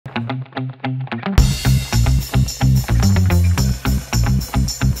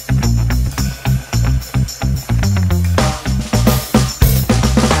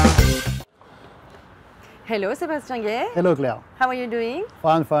Sébastien Gay. Hello, Claire. How are you doing?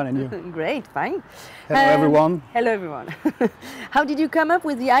 Fine, and you? Great, fine. Hello, everyone. Hello, everyone. How did you come up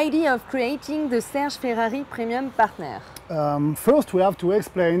with the idea of creating the Serge Ferrari Premium Partner? First, we have to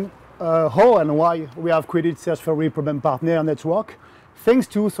explain how and why we have created Serge Ferrari Premium Partner Network, thanks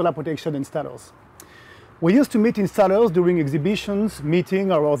to solar protection installers. We used to meet installers during exhibitions,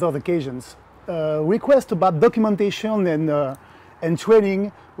 meetings, or other occasions. Requests about documentation and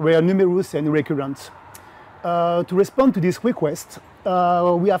training were numerous and recurrent. To respond to this request,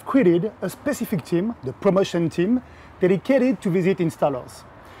 we have created a specific team, the promotion team, dedicated to visit installers.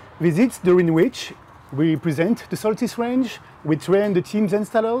 Visits during which we present the Solstice range, we train the team's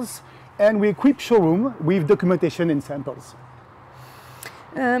installers, and we equip showroom with documentation and samples.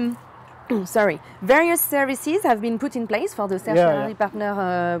 Various services have been put in place for the Serge Ferrari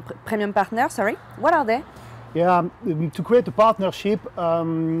Partner, Premium Partner. What are they? Yeah, to create a partnership,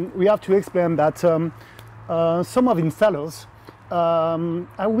 we have to explain that some of the installers,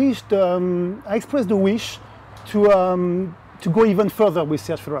 I expressed the wish to go even further with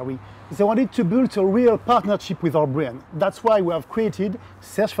Serge Ferrari. They wanted to build a real partnership with our brand. That's why we have created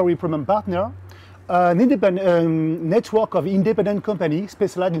Serge Ferrari Premium Partner, an independent network of independent companies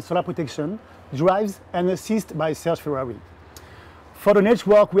specialized in solar protection, drives and assist by Serge Ferrari. For the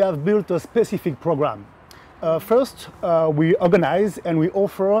network, we have built a specific program. First, we organize and we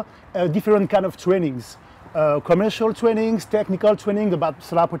offer different kind of trainings, commercial trainings, technical training about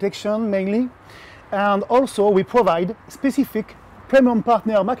solar protection mainly, and also we provide specific premium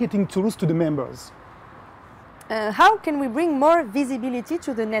partner marketing tools to the members. How can we bring more visibility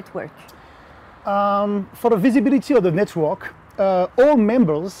to the network? For the visibility of the network, all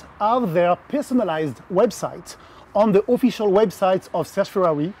members have their personalized website on the official websites of Serge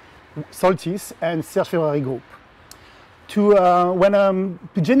Ferrari, Solstice and Serge Ferrari Group. To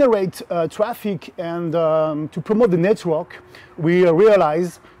generate traffic and to promote the network, we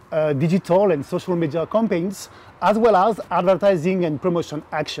realize digital and social media campaigns as well as advertising and promotion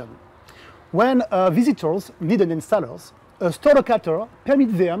action. When visitors need an installer, a store locator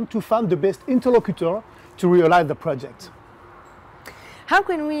permits them to find the best interlocutor to realize the project. How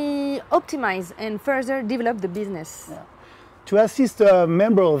can we optimize and further develop the business? To assist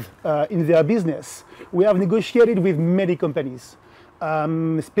members in their business, we have negotiated with many companies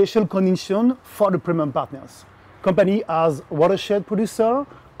special conditions for the premium partners. Company as watershed producer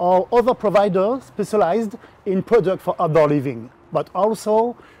or other providers specialized in products for outdoor living, but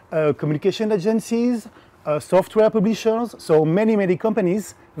also communication agencies, software publishers, so many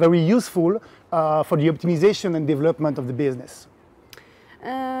companies very useful for the optimization and development of the business.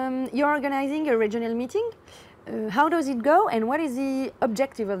 You're organizing a regional meeting. How does it go and what is the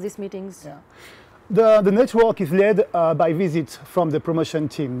objective of these meetings? The network is led by visits from the promotion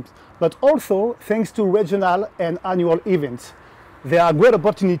teams, but also thanks to regional and annual events. There are great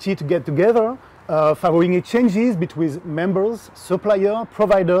opportunities to get together, following exchanges between members, suppliers,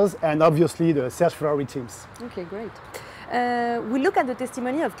 providers, and obviously the Serge Ferrari teams. Okay, great. We look at the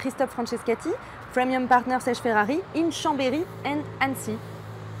testimony of Christophe Francescati, Premium Partner Serge Ferrari in Chambéry and Annecy.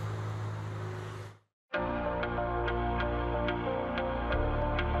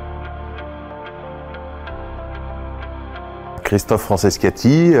 Christophe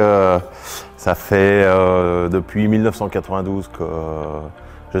Francescati, ça fait depuis 1992 que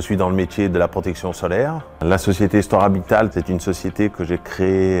je suis dans le métier de la protection solaire. La société Store Habital, c'est une société que j'ai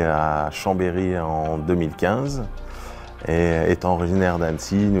créée à Chambéry en 2015. Et étant originaire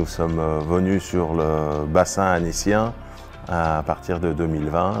d'Annecy, nous sommes venus sur le bassin annécien à partir de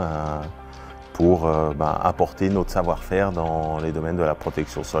 2020 pour apporter notre savoir-faire dans les domaines de la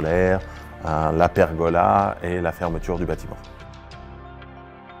protection solaire, la pergola et la fermeture du bâtiment.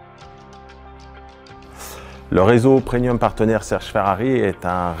 Le réseau Premium Partenaire Serge Ferrari est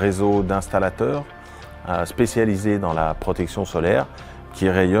un réseau d'installateurs spécialisés dans la protection solaire qui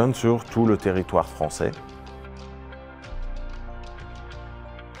rayonne sur tout le territoire français.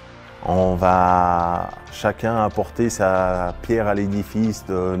 On va chacun apporter sa pierre à l'édifice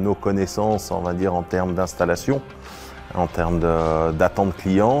de nos connaissances, on va dire, en termes d'installation, en termes d'attente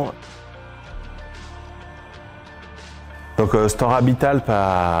client. Donc Store Habital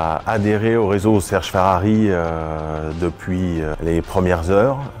a adhéré au réseau Serge Ferrari depuis les premières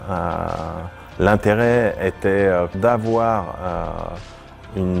heures. L'intérêt était d'avoir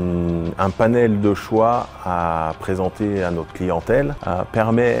un panel de choix à présenter à notre clientèle.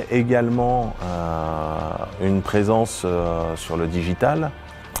 Permet également une présence sur le digital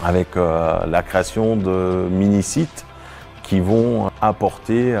avec la création de mini-sites qui vont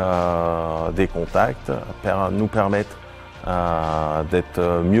apporter des contacts, nous permettre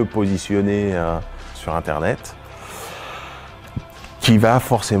d'être mieux positionnés sur Internet, qui va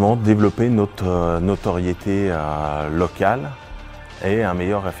forcément développer notre notoriété locale et un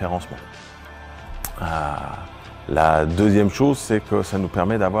meilleur référencement. La deuxième chose, c'est que ça nous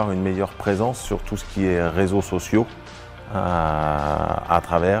permet d'avoir une meilleure présence sur tout ce qui est réseaux sociaux à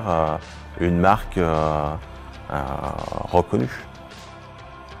travers une marque reconnue.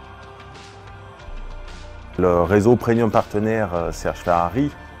 Le réseau Premium Partenaire Serge Ferrari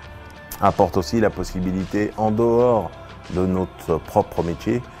apporte aussi la possibilité, en dehors de notre propre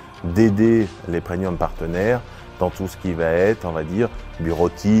métier, d'aider les Premium Partenaires dans tout ce qui va être, on va dire,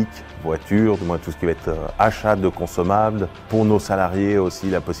 bureautique, voiture, du moins tout ce qui va être achat de consommables. Pour nos salariés aussi,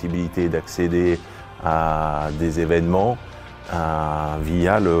 la possibilité d'accéder à des événements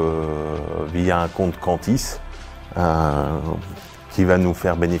via un compte Cantis qui va nous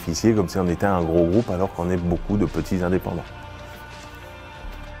faire bénéficier comme si on était un gros groupe alors qu'on est beaucoup de petits indépendants.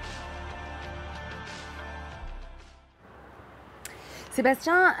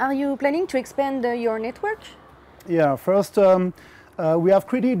 Sébastien, are you planning to expand your network? Yeah, first we have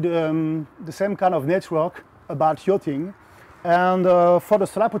created the same kind of network about yachting, and for the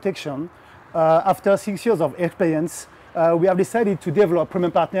solar protection, after 6 years of experience, we have decided to develop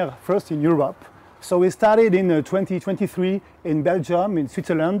Premium Partner first in Europe. So we started in 2023 in Belgium, in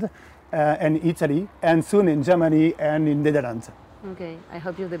Switzerland, and Italy, and soon in Germany and in Netherlands. Okay, I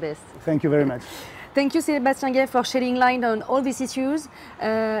hope you're the best. Thank you very much. Thank you, Sébastien Gay, for shedding light on all these issues.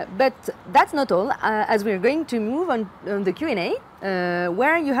 But that's not all, as we're going to move on the Q&A,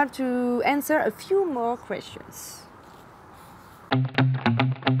 where you have to answer a few more questions.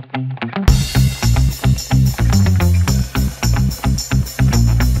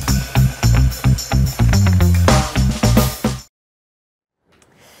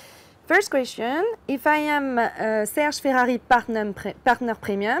 First question, if I am Serge Ferrari partner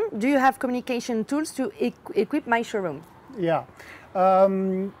Premium, do you have communication tools to equip my showroom? Yeah.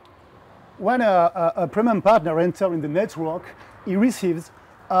 When a Premium Partner enters in the network, he receives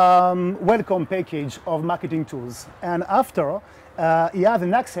a welcome package of marketing tools. And after, he has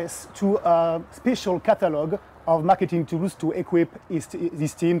an access to a special catalog of marketing tools to equip his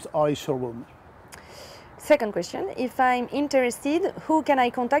teams or his showroom. Second question, if I'm interested, who can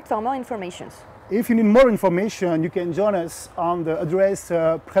I contact for more information? If you need more information, you can join us on the address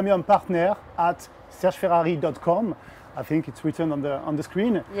premiumpartner@sergeferrari.com. I think it's written on the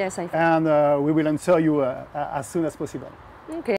screen. Yes, I think. And we will answer you as soon as possible. Okay.